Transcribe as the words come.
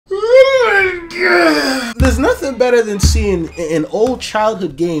nothing better than seeing an old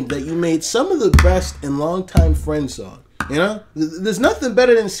childhood game that you made some of the best and longtime friends on. You know, there's nothing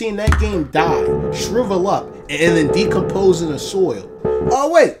better than seeing that game die, shrivel up, and then decompose in the soil.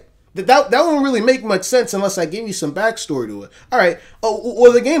 Oh wait, that won't really make much sense unless I give you some backstory to it. All right. Oh,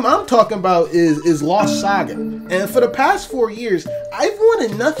 well, the game I'm talking about is Lost Saga, and for the past 4 years, I've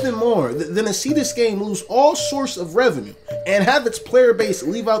wanted nothing more than to see this game lose all source of revenue and have its player base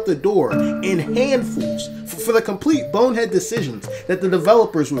leave out the door in handfuls for the complete bonehead decisions that the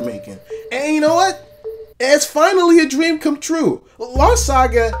developers were making. And you know what? It's finally a dream come true. Lost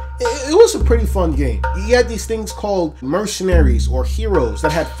Saga, it was a pretty fun game. You had these things called mercenaries or heroes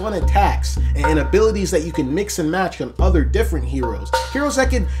that had fun attacks and abilities that you can mix and match on other different heroes. Heroes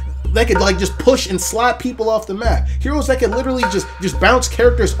that could like just push and slap people off the map. Heroes that could literally just bounce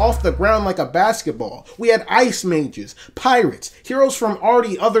characters off the ground like a basketball. We had ice mages, pirates, heroes from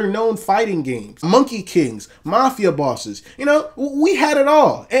already other known fighting games, monkey kings, mafia bosses. You know, we had it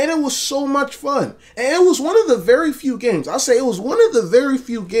all, and it was so much fun. And it was one of the very few games, I'll say it was one of the very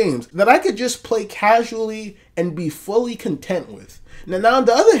few games that I could just play casually and be fully content with. Now on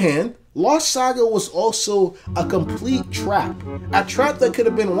the other hand, Lost Saga was also a complete trap. A trap that could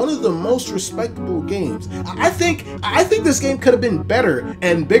have been one of the most respectable games. I think this game could have been better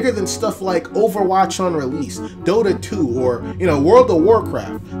and bigger than stuff like Overwatch on release, Dota 2, or World of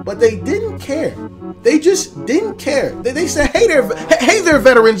Warcraft. But they didn't care. They just didn't care. They said, hey there,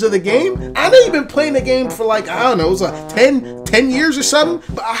 veterans of the game. I know you've been playing the game for like, I don't know, it was like 10 years or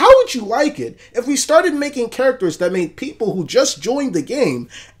something. But how would you like it if we started making characters that made people who just joined the game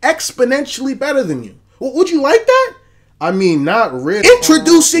exponentially better than you? Would you like that? I mean, not really.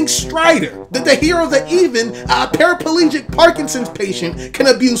 Introducing Strider, the hero that even a paraplegic Parkinson's patient can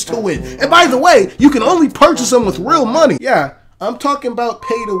abuse to win. And by the way, you can only purchase them with real money. Yeah, I'm talking about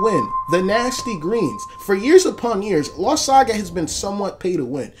pay to win, the nasty greens. For years upon years, Lost Saga has been somewhat pay to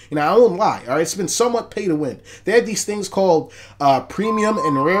win. I won't lie, all right? It's been somewhat pay to win. They had these things called premium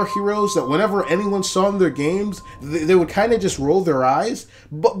and rare heroes that whenever anyone saw in their games, they would kind of just roll their eyes.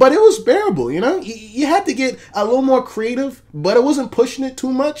 But it was bearable, You had to get a little more creative, but it wasn't pushing it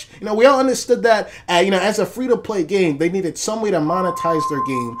too much. We all understood that, as a free-to-play game, they needed some way to monetize their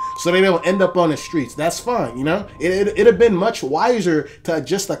game so they don't end up on the streets. That's fine, It'd have been much wiser to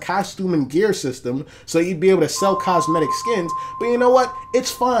adjust the costume and gear system so you'd be able to sell cosmetic skins, but you know what?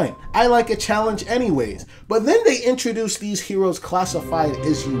 It's fine. I like a challenge anyways. But then they introduced these heroes classified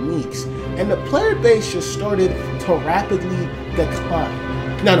as uniques, and the player base just started to rapidly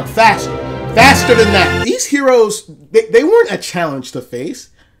decline. No, faster than that. These heroes, they weren't a challenge to face.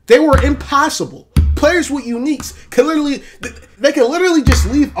 They were impossible. Players with uniques can literally just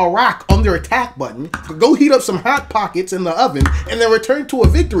leave a rock on their attack button, go heat up some Hot Pockets in the oven, and then return to a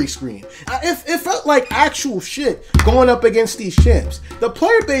victory screen. It felt like actual shit going up against these champs. The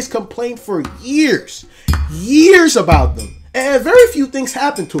player base complained for years about them. And very few things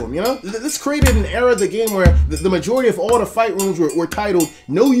happened to him, This created an era of the game where the majority of all the fight rooms were titled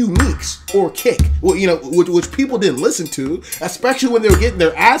No Uniques or Kick, which people didn't listen to, especially when they were getting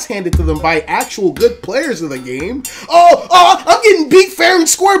their ass handed to them by actual good players of the game. I'm getting beat fair and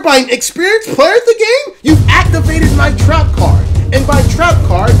square by an experienced player of the game? You've activated my trap card. And by trap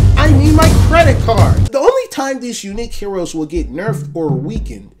card, I mean my credit card. The only time these unique heroes will get nerfed or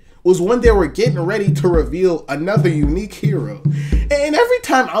weakened was when they were getting ready to reveal another unique hero. And every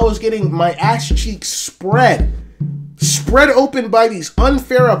time I was getting my ass cheeks spread open by these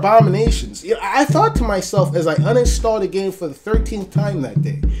unfair abominations, I thought to myself as I uninstalled the game for the 13th time that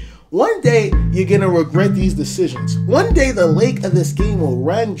day, one day you're gonna regret these decisions. One day the lake of this game will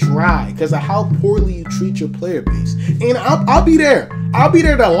run dry because of how poorly you treat your player base. And I'll be there. I'll be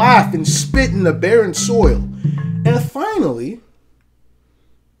there to laugh and spit in the barren soil. And finally,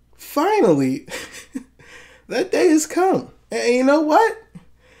 that day has come. And you know what?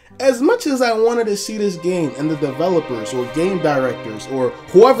 As much as I wanted to see this game and the developers or game directors or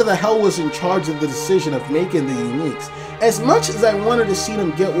whoever the hell was in charge of the decision of making the uniques, as much as I wanted to see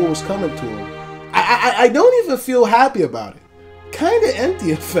them get what was coming to them, I don't even feel happy about it. Kinda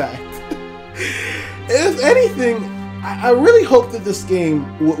empty, in fact. If anything, I really hope that this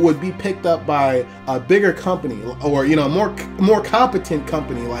game would be picked up by a bigger company or, more competent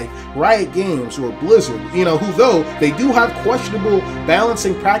company like Riot Games or Blizzard, who though they do have questionable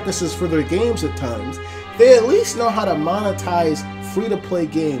balancing practices for their games at times, they at least know how to monetize free-to-play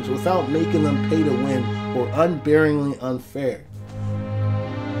games without making them pay to win or unbearingly unfair.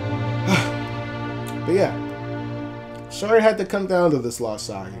 But yeah, sorry I had to come down to this, Lost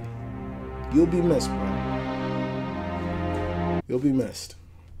Saga. You'll be missed, bro. You'll be missed.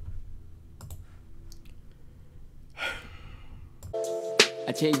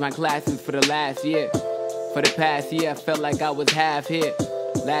 I changed my classes for the last year. For the past year, I felt like I was half here.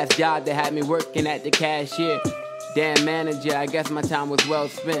 Last job, they had me working at the cashier. Damn manager, I guess my time was well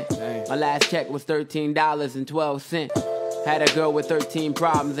spent. My last check was $13.12. Had a girl with 13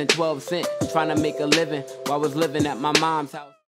 problems and 12 cents. Trying to make a living while I was living at my mom's house.